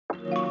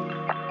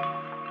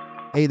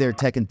Hey there,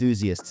 tech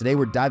enthusiasts. Today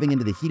we're diving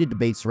into the heated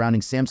debate surrounding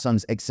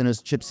Samsung's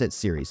Exynos chipset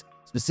series,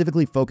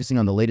 specifically focusing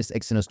on the latest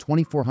Exynos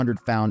 2400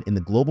 found in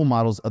the global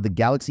models of the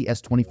Galaxy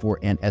S24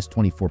 and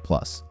S24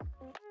 Plus.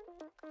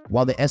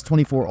 While the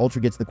S24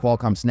 Ultra gets the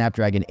Qualcomm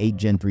Snapdragon 8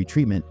 Gen 3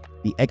 treatment,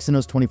 the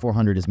Exynos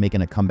 2400 is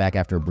making a comeback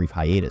after a brief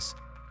hiatus.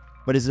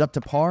 But is it up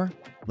to par?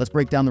 Let's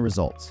break down the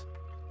results.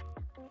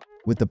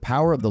 With the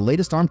power of the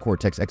latest ARM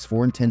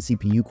Cortex-X4 and 10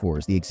 CPU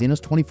cores, the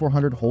Exynos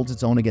 2400 holds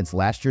its own against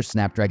last year's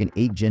Snapdragon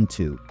 8 Gen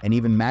 2 and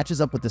even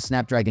matches up with the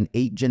Snapdragon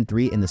 8 Gen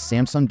 3 in the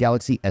Samsung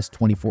Galaxy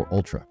S24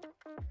 Ultra.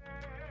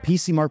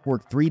 PCMark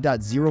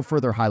 3.0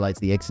 further highlights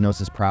the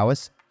Exynos'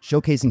 prowess,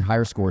 showcasing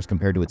higher scores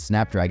compared to its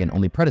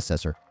Snapdragon-only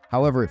predecessor.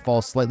 However, it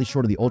falls slightly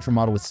short of the Ultra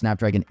model with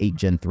Snapdragon 8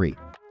 Gen 3.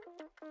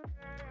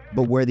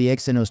 But where the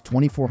Exynos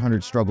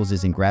 2400 struggles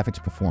is in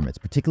graphics performance,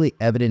 particularly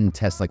evident in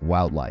tests like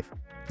Wildlife.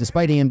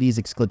 Despite AMD's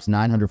Eclipse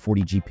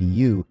 940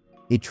 GPU,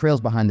 it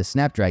trails behind the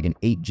Snapdragon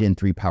 8 Gen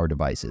 3 power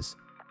devices.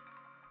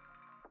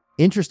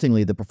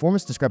 Interestingly, the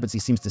performance discrepancy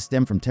seems to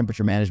stem from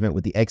temperature management,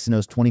 with the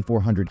Exynos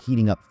 2400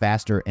 heating up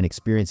faster and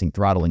experiencing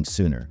throttling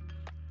sooner.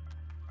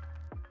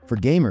 For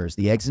gamers,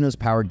 the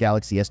Exynos-powered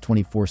Galaxy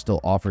S24 still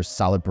offers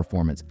solid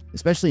performance,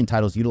 especially in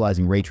titles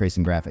utilizing ray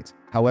tracing graphics.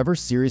 However,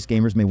 serious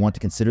gamers may want to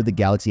consider the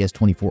Galaxy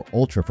S24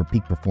 Ultra for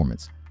peak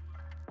performance.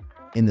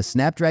 In the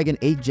Snapdragon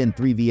 8 Gen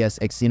 3 vs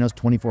Exynos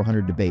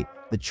 2400 debate,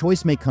 the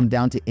choice may come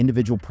down to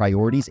individual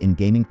priorities and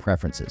gaming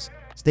preferences.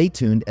 Stay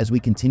tuned as we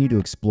continue to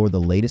explore the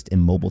latest in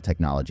mobile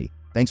technology.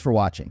 Thanks for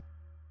watching.